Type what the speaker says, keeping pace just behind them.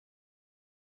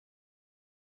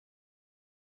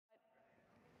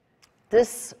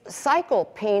this article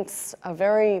paints a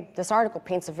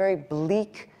very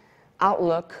bleak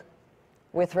outlook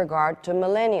with regard to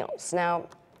millennials. Now,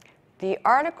 the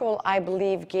article, I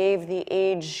believe, gave the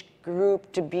age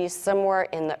group to be somewhere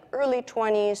in the early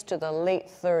 20s to the late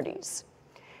 30s,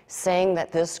 saying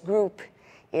that this group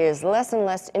is less and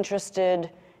less interested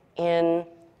in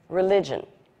religion.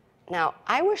 Now,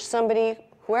 I wish somebody,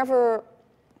 whoever,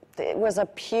 it was a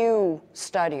Pew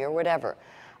study or whatever,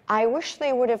 I wish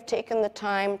they would have taken the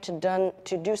time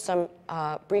to do some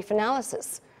brief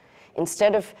analysis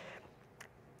instead of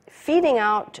feeding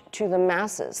out to the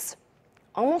masses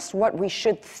almost what we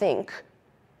should think,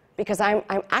 because I'm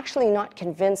actually not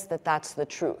convinced that that's the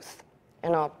truth.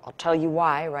 And I'll tell you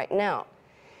why right now.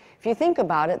 If you think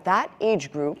about it, that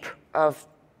age group of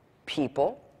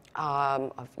people,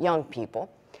 of young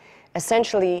people,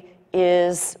 essentially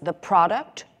is the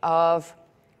product of,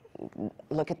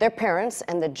 look at their parents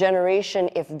and the generation,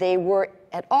 if they were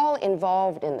at all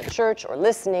involved in the church or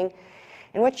listening.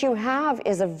 And what you have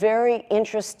is a very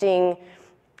interesting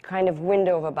kind of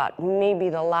window of about maybe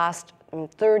the last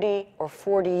 30 or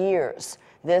 40 years,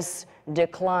 this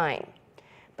decline.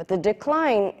 But the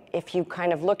decline, if you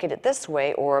kind of look at it this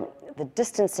way, or the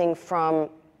distancing from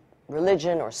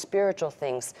religion or spiritual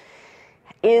things,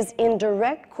 is in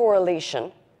direct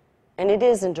correlation, and it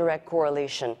is in direct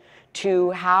correlation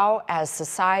to how, as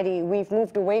society, we've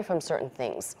moved away from certain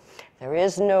things. There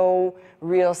is no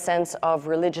real sense of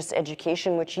religious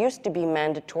education, which used to be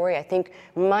mandatory. I think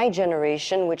my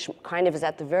generation, which kind of is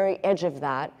at the very edge of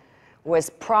that, was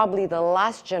probably the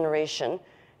last generation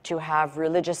to have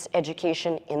religious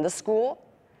education in the school.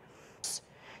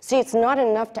 See, it's not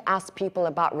enough to ask people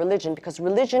about religion, because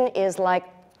religion is like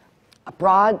a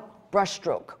broad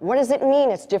brushstroke. What does it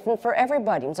mean? It's different for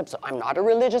everybody. So I'm not a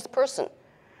religious person.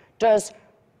 Does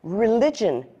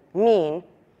religion mean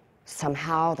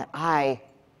somehow that I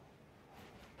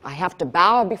have to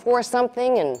bow before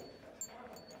something, and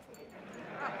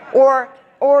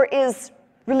or is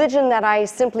religion that I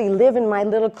simply live in my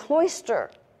little cloister?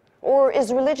 Or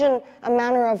is religion a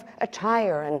manner of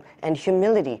attire and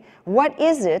humility? What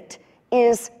is it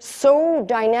is so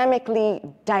dynamically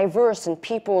diverse in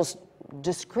people's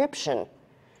description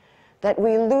that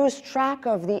we lose track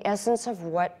of the essence of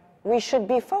what we should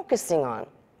be focusing on.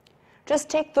 Just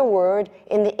take the word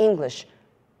in the English,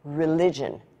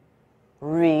 religion.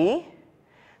 Re,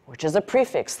 which is a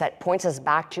prefix that points us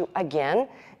back to again,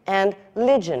 and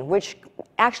ligion, which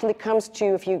actually comes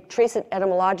to, if you trace it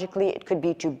etymologically, it could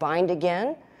be to bind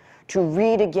again, to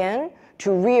read again,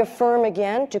 to reaffirm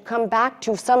again, to come back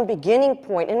to some beginning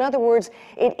point. In other words,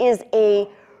 it is a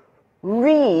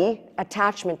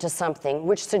re-attachment to something,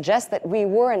 which suggests that we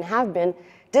were and have been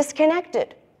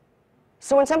disconnected.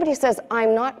 So when somebody says,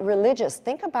 I'm not religious,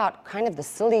 think about kind of the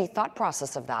silly thought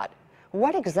process of that.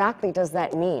 What exactly does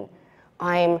that mean?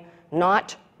 I'm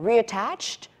not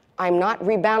reattached? I'm not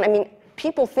rebound? I mean,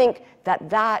 people think that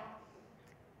that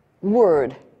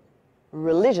word,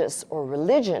 religious or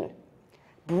religion,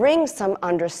 brings some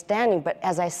understanding. But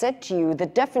as I said to you, the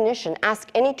definition, ask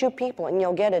any two people and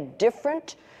you'll get a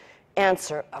different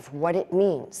answer of what it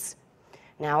means.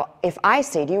 Now, if I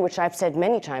say to you, which I've said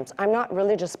many times, I'm not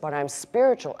religious, but I'm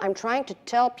spiritual, I'm trying to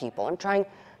tell people, I'm trying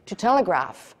to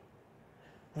telegraph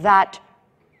that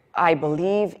I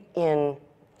believe in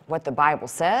what the Bible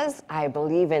says. I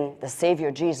believe in the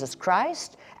Savior Jesus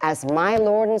Christ as my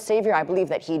Lord and Savior. I believe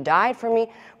that He died for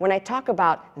me. When I talk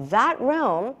about that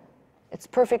realm, it's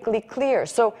perfectly clear.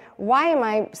 So why am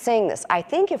I saying this? I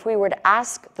think if we were to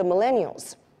ask the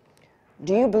millennials,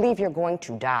 do you believe you're going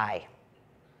to die?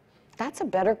 That's a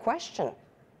better question.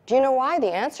 Do you know why?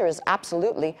 The answer is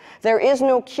absolutely. There is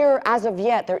no cure as of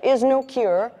yet. There is no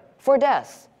cure for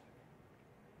death.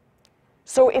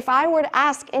 So if I were to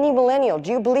ask any millennial,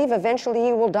 do you believe eventually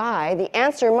you will die? The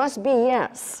answer must be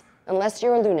yes, unless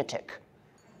you're a lunatic.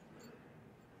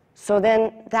 So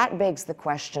then that begs the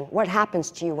question, what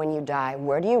happens to you when you die?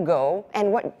 Where do you go?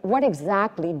 And what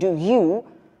exactly do you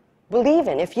believe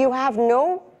in? If you have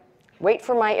no, wait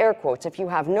for my air quotes, if you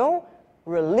have no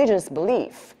religious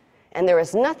belief, and there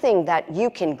is nothing that you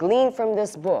can glean from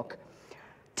this book,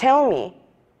 tell me,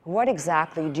 what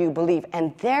exactly do you believe?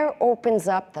 And there opens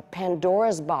up the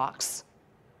Pandora's box,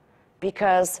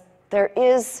 because there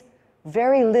is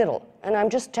very little, and I'm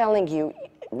just telling you,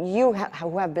 who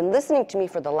have been listening to me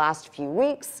for the last few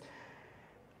weeks,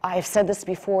 I've said this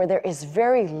before, there is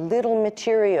very little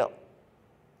material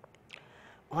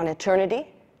on eternity,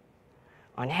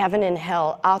 on heaven and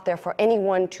hell out there for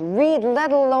anyone to read,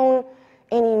 let alone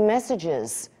any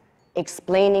messages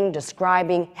explaining,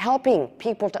 describing, helping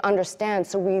people to understand.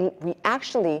 So we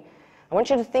actually I want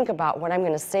you to think about what I'm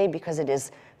going to say because it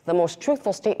is the most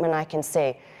truthful statement I can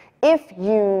say. If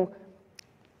you,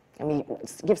 let me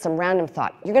give some random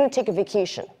thought. You're going to take a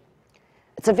vacation.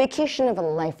 It's a vacation of a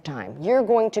lifetime. You're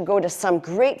going to go to some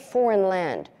great foreign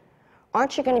land.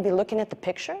 Aren't you going to be looking at the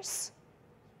pictures?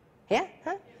 Yeah?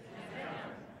 Huh?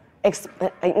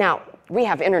 Now, we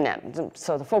have internet,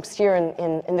 so the folks here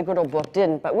in the good old book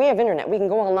didn't, but we have internet. We can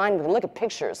go online, we can look at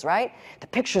pictures, right? The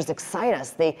pictures excite us.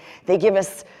 They give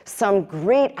us some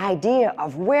great idea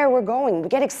of where we're going. We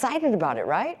get excited about it,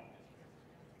 right?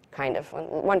 Kind of.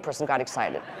 One person got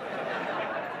excited.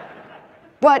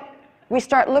 But we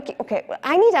start looking, okay,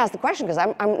 I need to ask the question because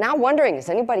I'm now wondering, has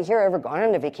anybody here ever gone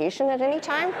on a vacation at any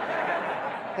time?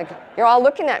 Like, you're all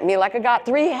looking at me like I got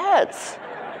 3 heads.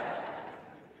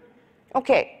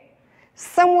 Okay,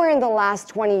 somewhere in the last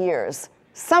 20 years,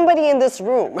 somebody in this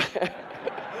room,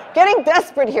 getting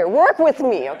desperate here, work with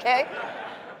me, okay,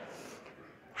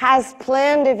 has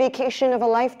planned a vacation of a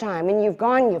lifetime, and you've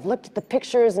gone, you've looked at the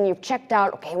pictures, and you've checked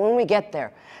out, okay, when we get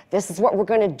there, this is what we're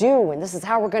going to do, and this is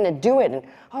how we're going to do it, and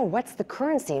oh, what's the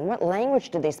currency, and what language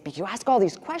do they speak? You ask all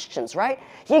these questions, right?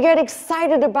 You get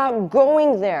excited about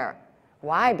going there.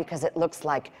 Why? Because it looks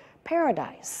like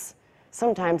paradise,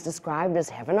 sometimes described as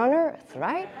heaven on earth,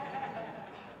 right?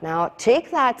 Now, take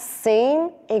that same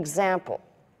example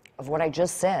of what I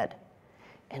just said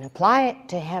and apply it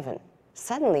to heaven.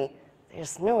 Suddenly,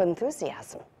 there's no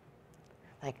enthusiasm.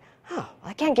 Like, oh,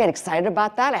 I can't get excited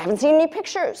about that. I haven't seen any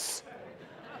pictures.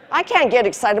 I can't get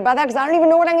excited about that because I don't even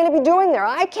know what I'm going to be doing there.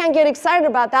 I can't get excited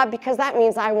about that because that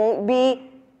means I won't be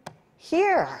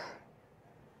here.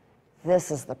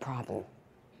 This is the problem.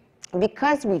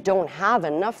 Because we don't have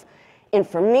enough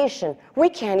information, we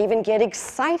can't even get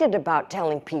excited about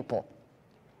telling people.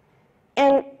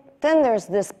 And then there's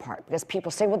this part, because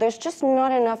people say, well, there's just not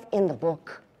enough in the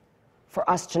book for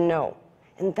us to know.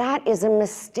 And that is a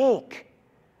mistake.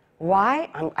 Why?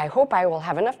 I hope I will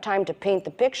have enough time to paint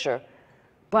the picture,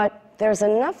 but there's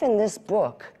enough in this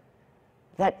book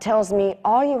that tells me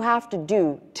all you have to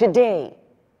do today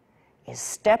is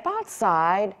step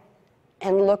outside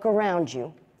and look around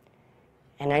you.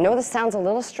 And I know this sounds a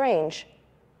little strange,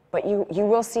 but you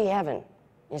will see heaven.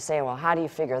 You say, well, how do you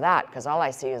figure that? Because all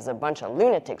I see is a bunch of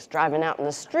lunatics driving out in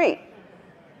the street.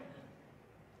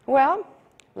 Well,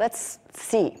 let's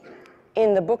see.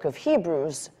 In the book of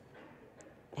Hebrews,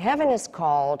 heaven is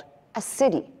called a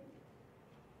city.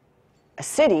 A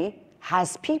city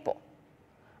has people.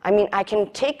 I mean, I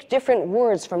can take different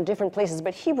words from different places,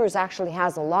 but Hebrews actually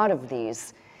has a lot of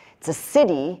these. It's a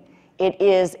city. It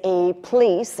is a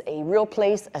place, a real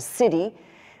place, a city.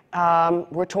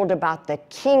 We're told about the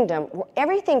kingdom.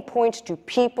 Everything points to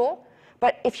people,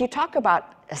 but if you talk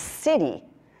about a city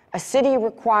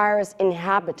requires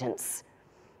inhabitants.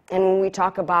 And when we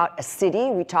talk about a city,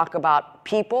 we talk about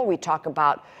people, we talk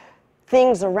about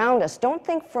things around us. Don't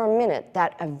think for a minute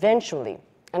that eventually,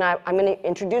 and I'm going to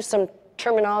introduce some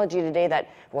terminology today that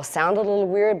will sound a little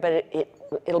weird, but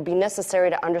it'll be necessary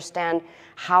to understand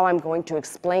how I'm going to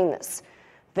explain this.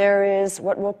 There is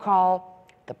what we'll call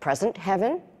the present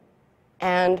heaven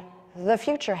and the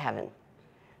future heaven.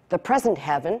 The present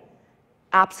heaven,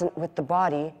 absent with the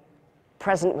body,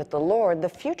 present with the Lord. The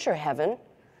future heaven,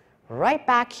 right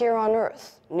back here on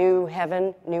earth. New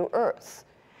heaven, new earth.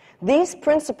 These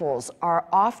principles are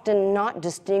often not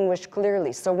distinguished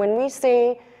clearly. So when we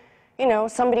say, you know,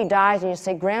 somebody dies and you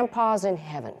say, Grandpa's in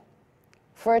heaven.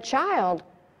 For a child,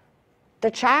 the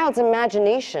child's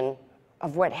imagination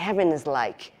of what heaven is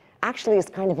like actually is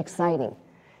kind of exciting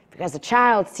because the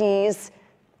child sees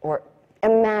or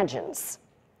imagines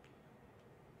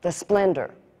the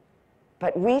splendor.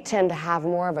 But we tend to have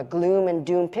more of a gloom and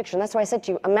doom picture. And that's why I said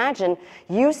to you, imagine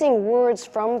using words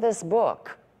from this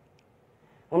book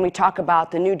when we talk about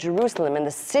the New Jerusalem and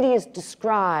the city is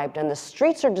described and the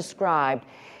streets are described,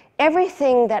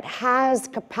 everything that has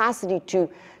capacity to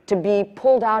be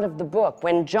pulled out of the book.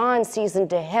 When John sees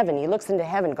into heaven, he looks into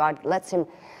heaven, God lets him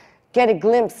get a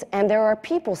glimpse, and there are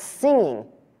people singing.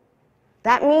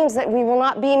 That means that we will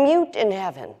not be mute in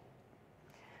heaven.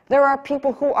 There are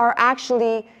people who are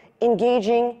actually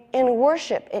engaging in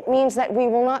worship. It means that we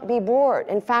will not be bored.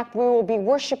 In fact, we will be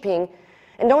worshiping.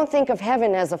 And don't think of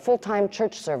heaven as a full-time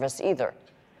church service either.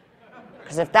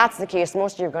 Because if that's the case,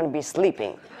 most of you are going to be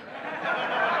sleeping.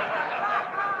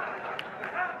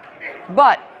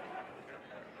 But,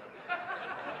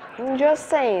 I'm just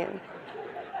saying.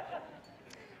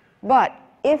 But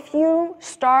if you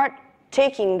start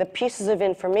taking the pieces of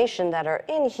information that are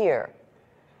in here,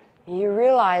 you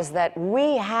realize that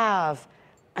we have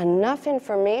enough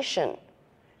information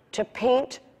to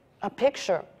paint a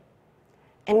picture.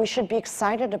 And we should be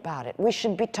excited about it. We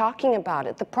should be talking about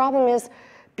it. The problem is,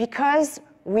 because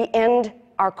we end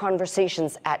our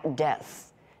conversations at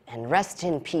death and rest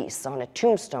in peace on a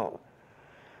tombstone,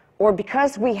 or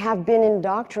because we have been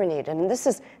indoctrinated, and this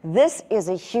is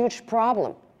a huge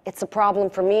problem. It's a problem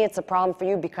for me, it's a problem for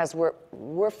you, because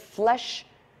we're flesh.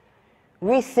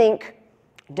 We think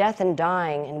death and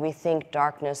dying, and we think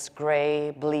darkness,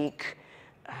 gray, bleak,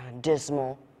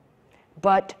 dismal.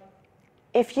 But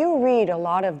if you read a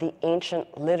lot of the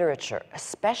ancient literature,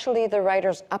 especially the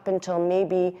writers up until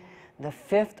maybe the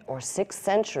 5th or 6th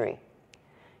century,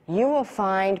 you will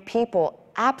find people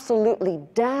absolutely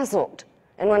dazzled.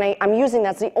 And when I'm using,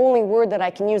 that's the only word that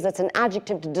I can use, that's an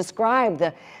adjective to describe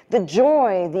the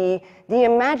joy, the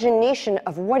imagination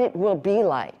of what it will be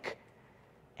like.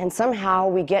 And somehow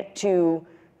we get to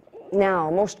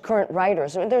now, most current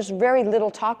writers, there's very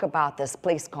little talk about this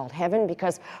place called heaven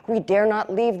because we dare not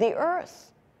leave the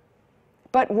earth.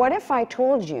 But what if I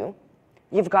told you,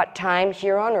 you've got time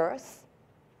here on earth,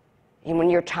 and when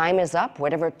your time is up,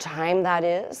 whatever time that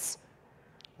is,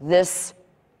 this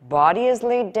body is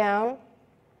laid down,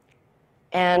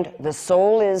 and the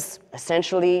soul is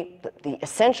essentially the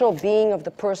essential being of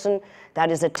the person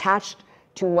that is attached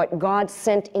to what God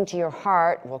sent into your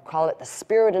heart. We'll call it the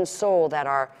spirit and soul that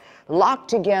are locked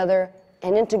together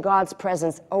and into God's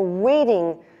presence,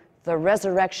 awaiting the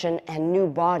resurrection and new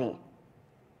body.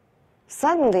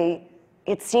 Suddenly,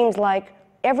 it seems like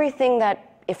everything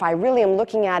that, if I really am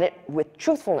looking at it with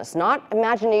truthfulness, not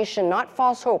imagination, not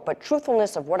false hope, but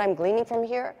truthfulness of what I'm gleaning from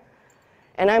here,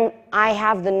 and I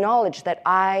have the knowledge that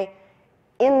I,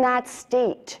 in that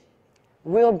state,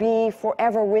 will be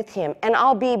forever with him. And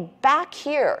I'll be back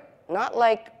here, not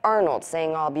like Arnold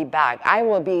saying I'll be back. I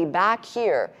will be back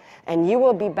here, and you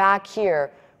will be back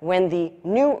here when the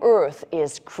new earth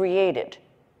is created,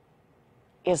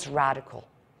 is radical.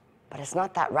 But it's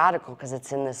not that radical because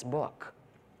it's in this book.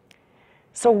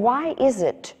 So why is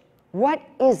it, what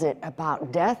is it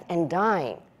about death and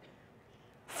dying?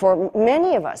 For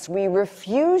many of us, we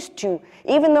refuse to,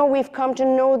 even though we've come to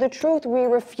know the truth, we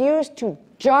refuse to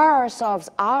jar ourselves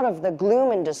out of the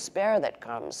gloom and despair that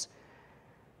comes.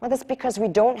 Well, that's because we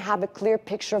don't have a clear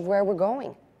picture of where we're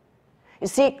going. You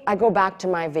see, I go back to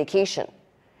my vacation.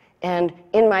 And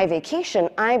in my vacation,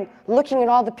 I'm looking at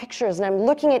all the pictures and I'm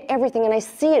looking at everything and I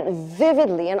see it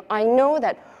vividly. And I know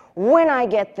that when I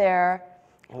get there,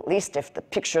 at least if the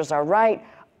pictures are right,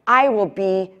 I will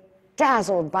be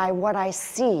dazzled by what I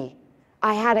see.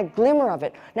 I had a glimmer of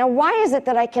it. Now, why is it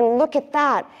that I can look at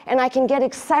that and I can get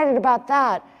excited about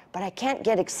that, but I can't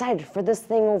get excited for this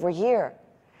thing over here?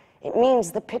 It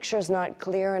means the picture's not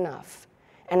clear enough.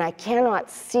 And I cannot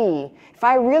see. If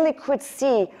I really could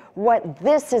see what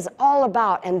this is all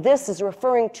about, and this is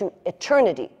referring to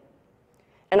eternity,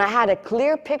 and I had a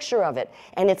clear picture of it,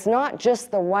 and it's not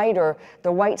just the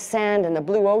white sand and the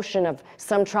blue ocean of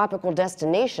some tropical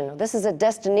destination. This is a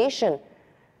destination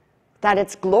that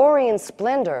its glory and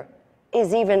splendor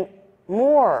is even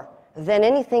more than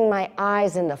anything my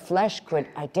eyes in the flesh could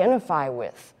identify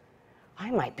with. I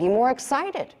might be more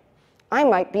excited. I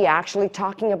might be actually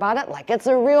talking about it like it's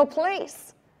a real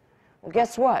place. Well,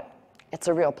 guess what? It's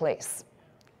a real place.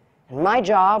 And my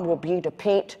job will be to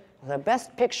paint the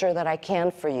best picture that I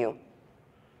can for you,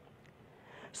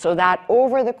 so that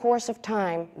over the course of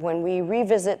time, when we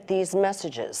revisit these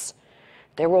messages,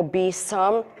 there will be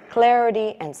some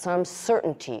clarity and some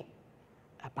certainty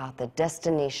about the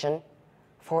destination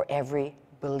for every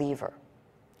believer.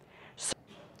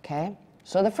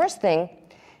 So the first thing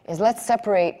is, let's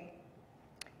separate.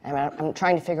 I'm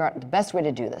trying to figure out the best way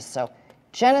to do this. So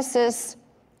Genesis,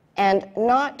 and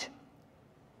not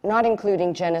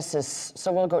including Genesis.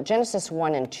 So we'll go Genesis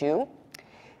 1 and 2,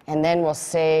 and then we'll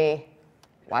say,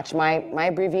 watch my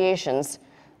abbreviations,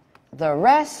 the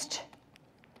rest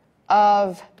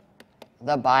of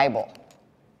the Bible,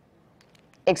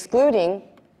 excluding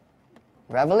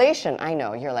Revelation. I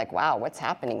know, you're like, wow, what's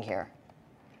happening here?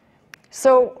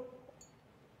 So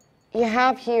you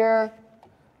have here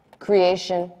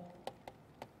creation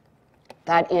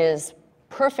that is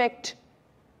perfect,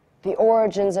 the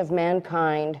origins of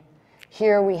mankind.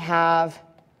 Here we have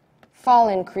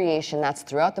fallen creation, that's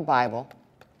throughout the Bible.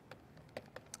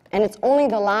 And it's only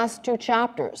the last two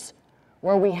chapters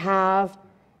where we have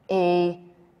a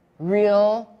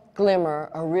real glimmer,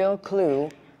 a real clue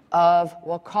of,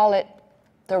 we'll call it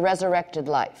the resurrected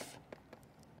life.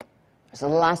 So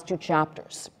the last two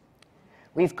chapters.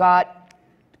 We've got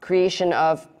creation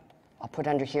of, I'll put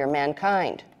under here,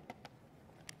 mankind.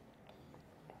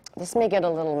 This may get a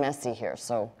little messy here,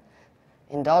 so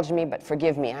indulge me, but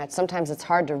forgive me. Sometimes it's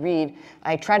hard to read.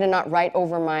 I try to not write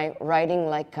over my writing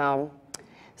like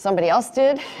Somebody else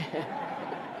did?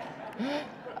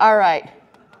 All right.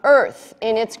 Earth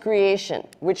in its creation,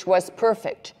 which was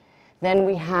perfect. Then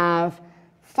we have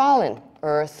fallen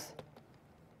earth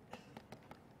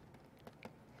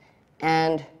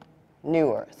and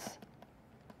new earth.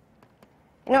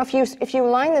 You know, if you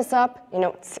line this up, you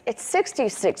know, it's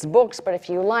 66 books, but if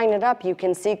you line it up, you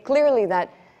can see clearly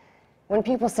that when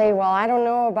people say, well, I don't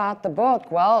know about the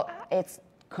book, well, it's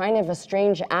kind of a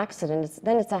strange accident.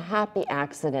 Then it's a happy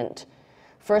accident.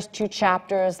 First 2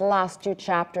 chapters, last 2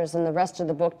 chapters, and the rest of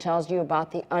the book tells you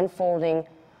about the unfolding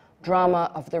drama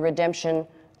of the redemption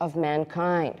of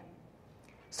mankind.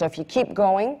 So if you keep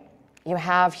going, you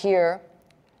have here,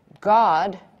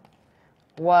 God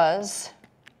was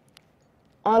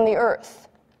on the earth,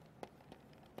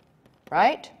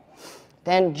 right?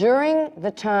 Then during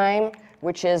the time,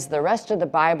 which is the rest of the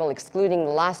Bible, excluding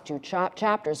the last 2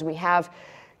 chapters, we have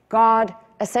God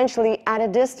essentially at a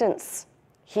distance.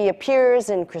 He appears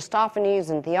in Christophanies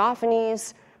and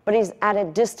Theophanies, but he's at a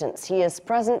distance. He is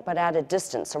present, but at a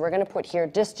distance. So we're going to put here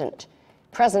distant,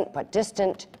 present, but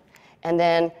distant, and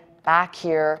then back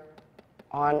here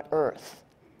on earth.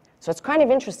 So it's kind of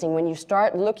interesting. When you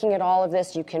start looking at all of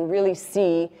this, you can really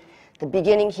see the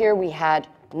beginning here. We had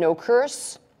no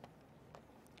curse.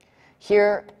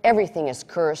 Here, everything is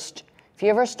cursed. If you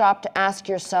ever stop to ask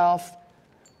yourself,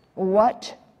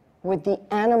 what would the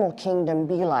animal kingdom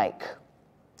be like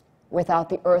without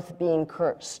the earth being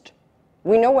cursed?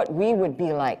 We know what we would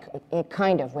be like,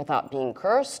 kind of, without being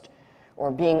cursed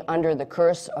or being under the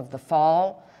curse of the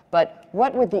fall. But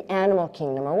what would the animal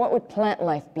kingdom or what would plant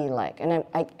life be like? And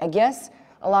I guess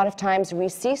a lot of times we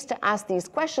cease to ask these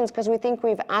questions because we think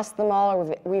we've asked them all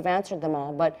or we've answered them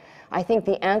all. But I think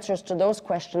the answers to those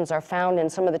questions are found in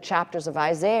some of the chapters of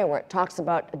Isaiah, where it talks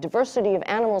about a diversity of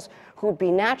animals who would be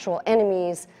natural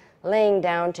enemies laying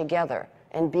down together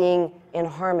and being in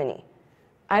harmony.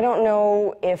 I don't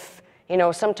know if, you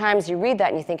know, sometimes you read that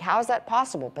and you think, how is that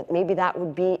possible? But maybe that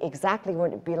would be exactly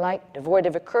what it would be like, devoid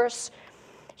of a curse.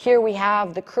 Here we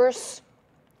have the curse,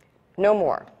 no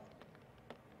more.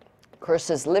 Curse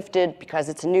is lifted because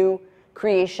it's a new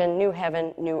creation, new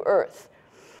heaven, new earth.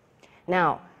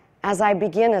 Now, as I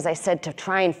begin, as I said, to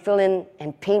try and fill in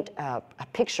and paint a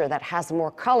picture that has more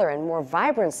color and more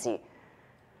vibrancy,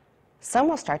 some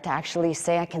will start to actually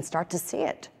say, I can start to see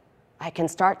it. I can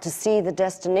start to see the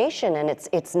destination, and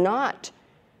it's not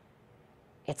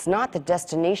the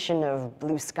destination of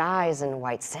blue skies and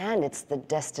white sand. It's the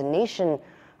destination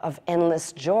of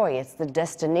endless joy. It's the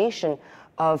destination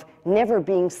of never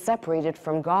being separated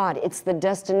from God. It's the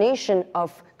destination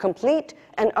of complete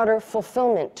and utter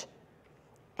fulfillment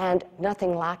and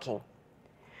nothing lacking.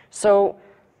 So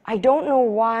I don't know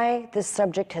why this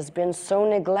subject has been so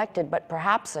neglected, but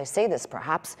perhaps, I say this,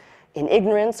 perhaps in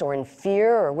ignorance or in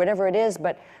fear or whatever it is,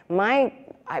 but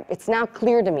it's now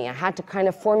clear to me. I had to kind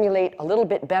of formulate a little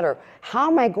bit better. How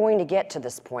am I going to get to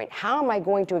this point? How am I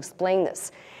going to explain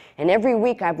this? And every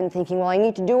week I've been thinking, well, I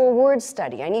need to do a word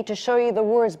study. I need to show you the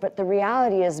words, but the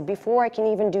reality is before I can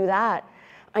even do that,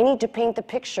 I need to paint the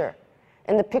picture.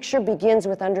 And the picture begins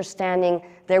with understanding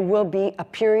there will be a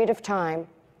period of time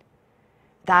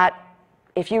that,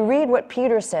 if you read what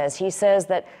Peter says, he says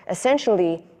that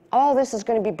essentially all this is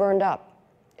going to be burned up.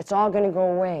 It's all going to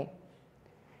go away.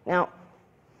 Now,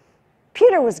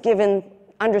 Peter was given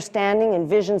understanding and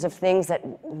visions of things that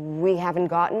we haven't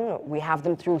gotten. We have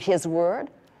them through his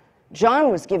word.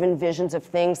 John was given visions of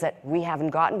things that we haven't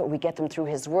gotten, but we get them through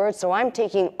his word. So I'm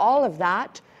taking all of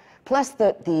that, plus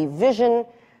the vision,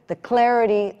 the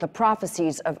clarity, the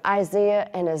prophecies of Isaiah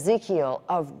and Ezekiel,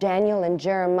 of Daniel and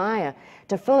Jeremiah,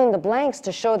 to fill in the blanks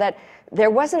to show that there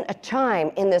wasn't a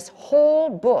time in this whole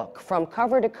book, from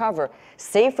cover to cover,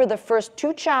 save for the first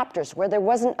 2 chapters, where there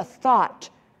wasn't a thought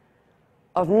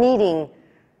of needing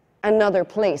another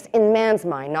place in man's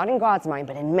mind, not in God's mind,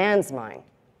 but in man's mind.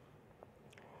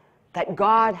 That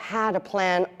God had a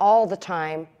plan all the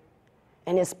time,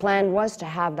 and his plan was to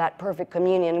have that perfect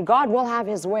communion. God will have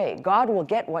his way. God will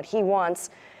get what he wants.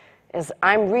 As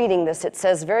I'm reading this, it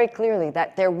says very clearly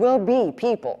that there will be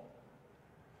people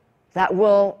that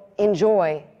will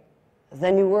enjoy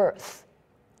the new earth.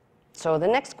 So the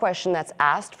next question that's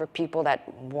asked for people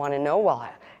that want to know, well,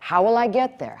 how will I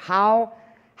get there? How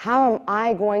am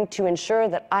I going to ensure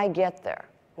that I get there?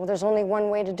 Well, there's only one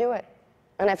way to do it.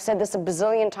 And I've said this a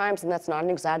bazillion times, and that's not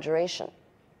an exaggeration.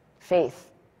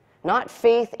 Faith. Not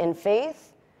faith in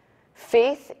faith,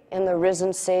 faith in the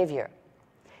risen Savior.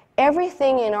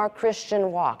 Everything in our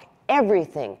Christian walk,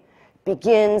 everything,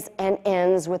 begins and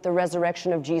ends with the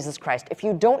resurrection of Jesus Christ. If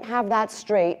you don't have that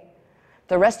straight,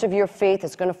 the rest of your faith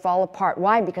is going to fall apart.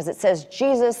 Why? Because it says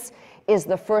Jesus is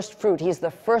the first fruit. He's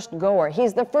the first goer.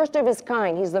 He's the first of his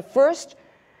kind. He's the first.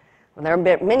 Well, there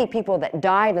are many people that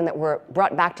died and that were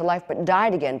brought back to life but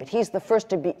died again. But he's the first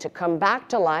to come back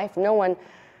to life. No one,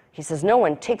 he says, no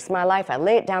one takes my life. I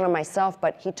lay it down on myself.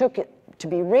 But he took it to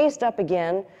be raised up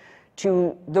again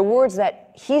to the words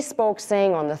that he spoke,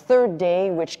 saying on the third day,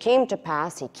 which came to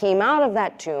pass. He came out of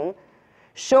that tomb,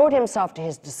 showed himself to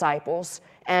his disciples,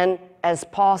 and as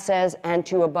Paul says, and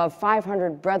to above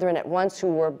 500 brethren at once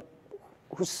who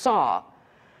saw.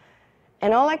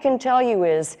 And all I can tell you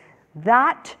is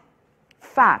that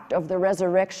fact of the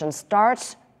resurrection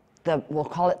starts we'll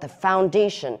call it the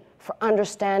foundation for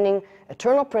understanding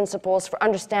eternal principles, for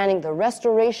understanding the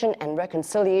restoration and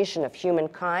reconciliation of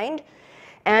humankind.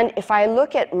 And if I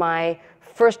look at my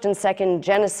first and second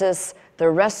Genesis, the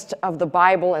rest of the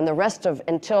Bible, and the rest of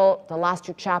until the last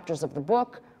two chapters of the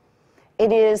book,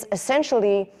 it is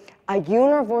essentially a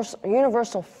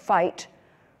universal fight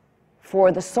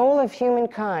for the soul of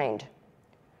humankind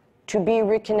to be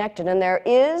reconnected. And there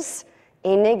is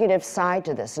a negative side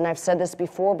to this. And I've said this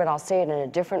before, but I'll say it in a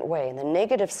different way. And the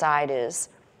negative side is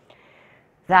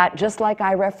that, just like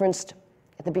I referenced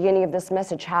at the beginning of this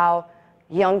message, how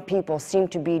young people seem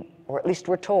to be, or at least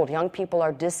we're told, young people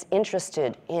are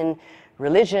disinterested in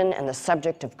religion and the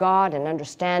subject of God and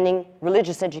understanding,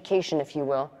 religious education, if you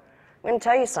will. I'm going to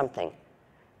tell you something.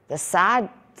 The sad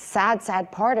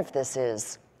part of this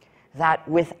is that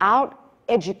without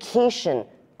education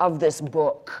of this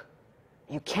book,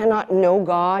 you cannot know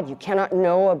God, you cannot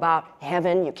know about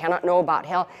heaven, you cannot know about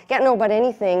hell, you can't know about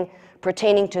anything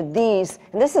pertaining to these.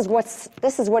 And this is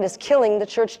what is killing the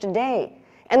church today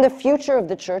and the future of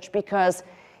the church, because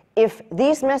if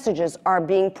these messages are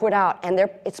being put out and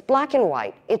it's black and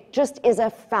white, it just is a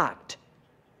fact.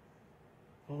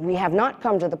 We have not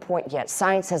come to the point yet.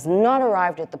 Science has not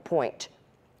arrived at the point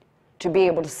to be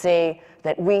able to say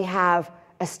that we have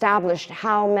established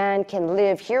how man can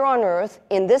live here on earth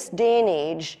in this day and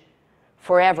age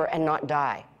forever and not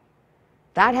die.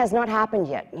 That has not happened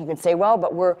yet. You can say, well,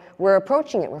 but we're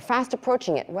approaching it. We're fast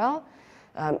approaching it. Well,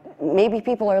 maybe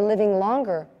people are living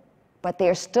longer, but they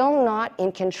are still not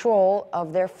in control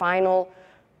of their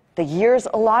the years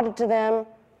allotted to them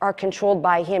are controlled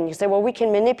by him. You say, well, we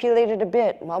can manipulate it a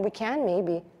bit. Well, we can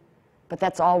maybe, but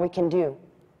that's all we can do.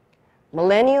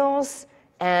 Millennials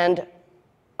and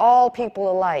all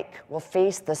people alike will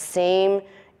face the same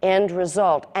end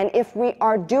result. And if we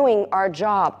are doing our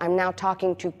job, I'm now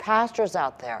talking to pastors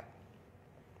out there,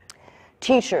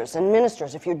 teachers and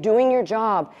ministers, if you're doing your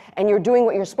job and you're doing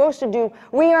what you're supposed to do,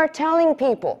 we are telling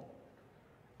people,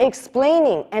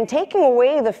 explaining and taking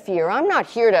away the fear. I'm not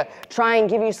here to try and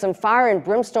give you some fire and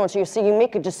brimstone so you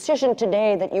make a decision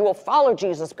today that you will follow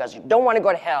Jesus because you don't want to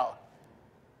go to hell.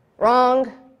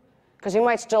 Wrong. Because you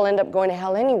might still end up going to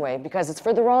hell anyway, because it's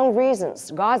for the wrong reasons.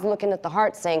 God's looking at the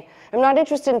heart saying, I'm not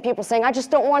interested in people saying, I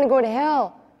just don't want to go to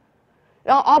hell.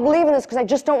 I'll believe in this because I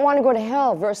just don't want to go to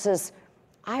hell, versus,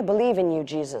 I believe in you,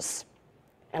 Jesus,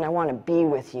 and I want to be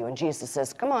with you. And Jesus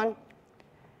says, come on.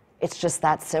 It's just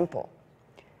that simple.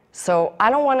 So I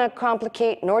don't want to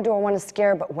complicate, nor do I want to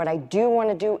scare, but what I do want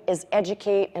to do is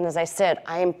educate. And as I said,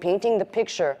 I am painting the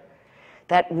picture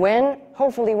that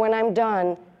hopefully when I'm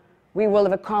done, we will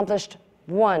have accomplished,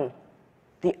 one,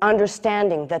 the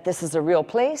understanding that this is a real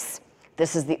place,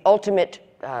 this is the ultimate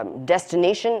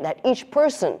destination that each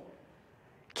person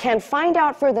can find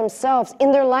out for themselves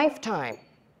in their lifetime.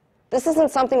 This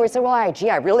isn't something where you say, well,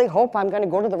 I really hope I'm going to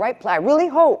go to the right place. I really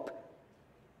hope.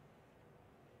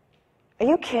 Are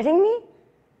you kidding me?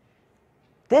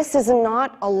 This is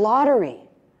not a lottery.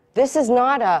 This is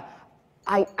not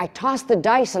I toss the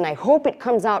dice and I hope it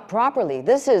comes out properly.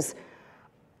 This is,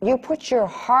 you put your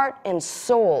heart and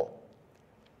soul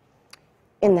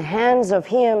in the hands of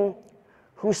him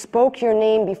who spoke your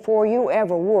name before you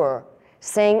ever were,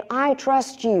 saying, I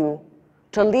trust you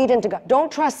to lead into God.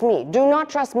 Don't trust me. Do not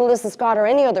trust Melissa Scott or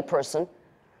any other person,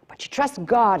 but you trust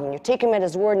God and you take him at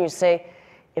his word and you say,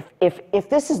 if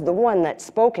this is the one that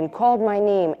spoke and called my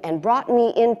name and brought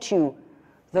me into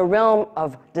the realm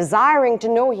of desiring to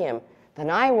know him, then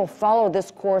I will follow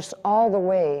this course all the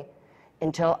way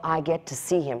until I get to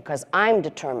see him, because I'm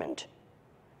determined.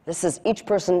 Each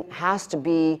person has to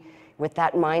be with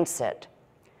that mindset.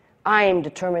 I am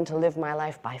determined to live my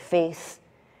life by faith,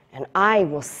 and I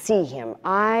will see him.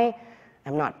 I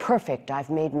am not perfect. I've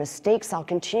made mistakes. I'll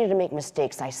continue to make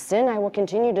mistakes. I sin. I will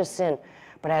continue to sin.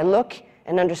 But I look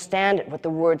and understand what the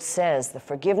word says. The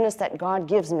forgiveness that God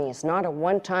gives me is not a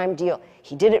one-time deal.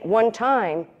 He did it one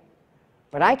time,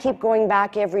 but I keep going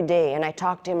back every day, and I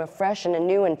talk to him afresh and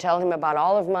anew and tell him about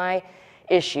all of my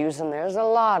issues, and there's a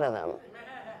lot of them.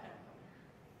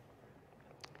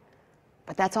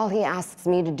 But that's all he asks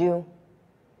me to do.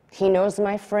 He knows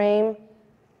my frame.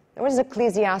 What does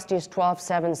Ecclesiastes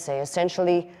 12:7 say?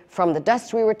 Essentially, from the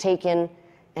dust we were taken,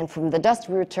 and from the dust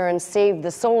we return, save the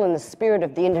soul and the spirit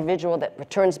of the individual that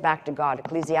returns back to God.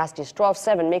 Ecclesiastes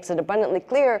 12:7 makes it abundantly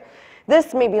clear,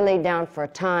 this may be laid down for a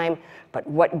time, but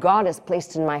what God has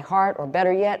placed in my heart, or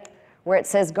better yet, where it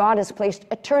says God has placed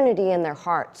eternity in their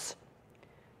hearts.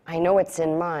 I know it's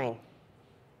in mine.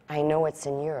 I know it's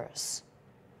in yours.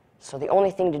 So the only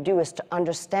thing to do is to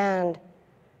understand,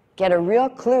 get a real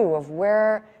clue of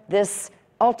where this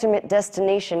ultimate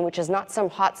destination, which is not some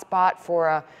hot spot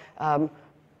for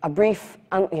a brief,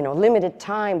 limited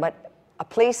time, but a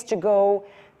place to go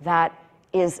that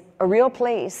is a real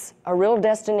place, a real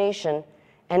destination,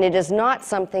 and it is not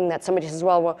something that somebody says,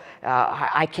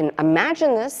 I can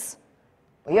imagine this.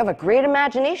 Well, you have a great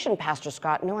imagination, Pastor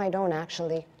Scott. No, I don't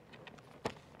actually.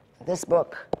 This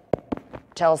book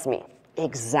tells me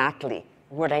exactly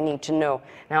what I need to know.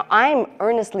 Now, I'm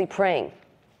earnestly praying.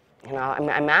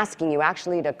 I'm asking you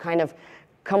actually to kind of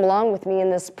come along with me in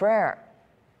this prayer.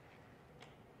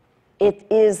 It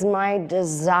is my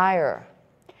desire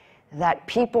that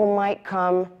people might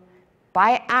come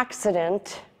by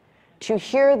accident to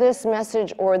hear this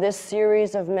message or this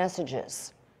series of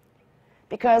messages.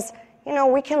 Because,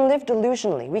 we can live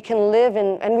delusionally. We can live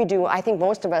in, and we do, I think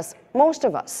most of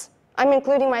us, I'm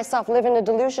including myself, live in a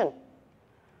delusion.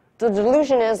 The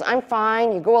delusion is, I'm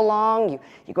fine, you go along,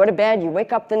 you go to bed, you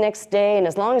wake up the next day, and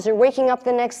as long as you're waking up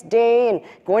the next day and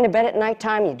going to bed at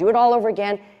nighttime, you do it all over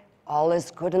again, all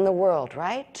is good in the world,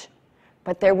 right?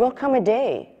 But there will come a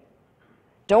day.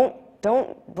 Don't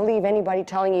believe anybody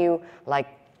telling you, like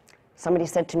somebody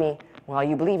said to me, well,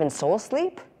 you believe in soul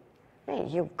sleep? Hey,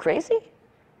 you crazy?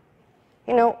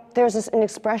 There's an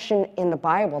expression in the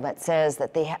Bible that says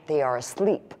that they are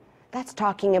asleep. That's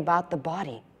talking about the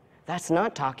body. That's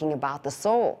not talking about the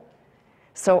soul.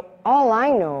 So all I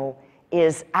know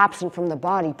is absent from the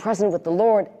body, present with the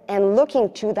Lord, and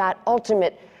looking to that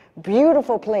ultimate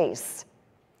beautiful place.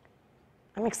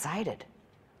 I'm excited.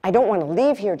 I don't want to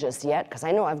leave here just yet because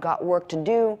I know I've got work to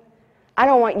do. I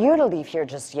don't want you to leave here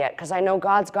just yet because I know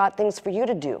God's got things for you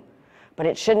to do. But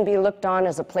it shouldn't be looked on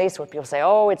as a place where people say,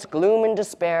 oh, it's gloom and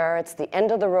despair, it's the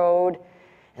end of the road,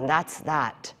 and that's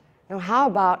that. Now, how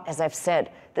about, as I've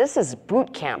said, this is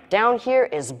boot camp. Down here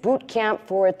is boot camp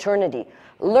for eternity.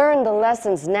 Learn the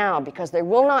lessons now because there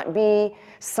will not be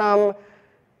some,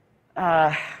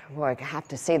 I have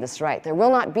to say this right, there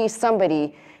will not be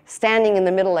somebody standing in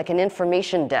the middle like an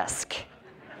information desk.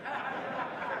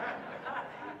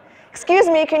 Excuse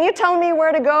me, can you tell me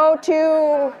where to go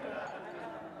to?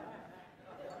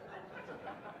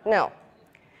 No,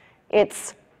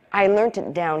 I learned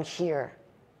it down here.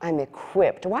 I'm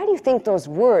equipped. Why do you think those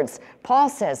words, Paul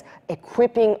says,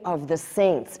 equipping of the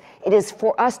saints? It is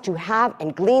for us to have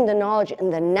and glean the knowledge in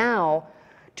the now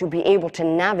to be able to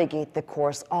navigate the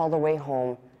course all the way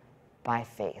home by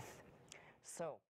faith.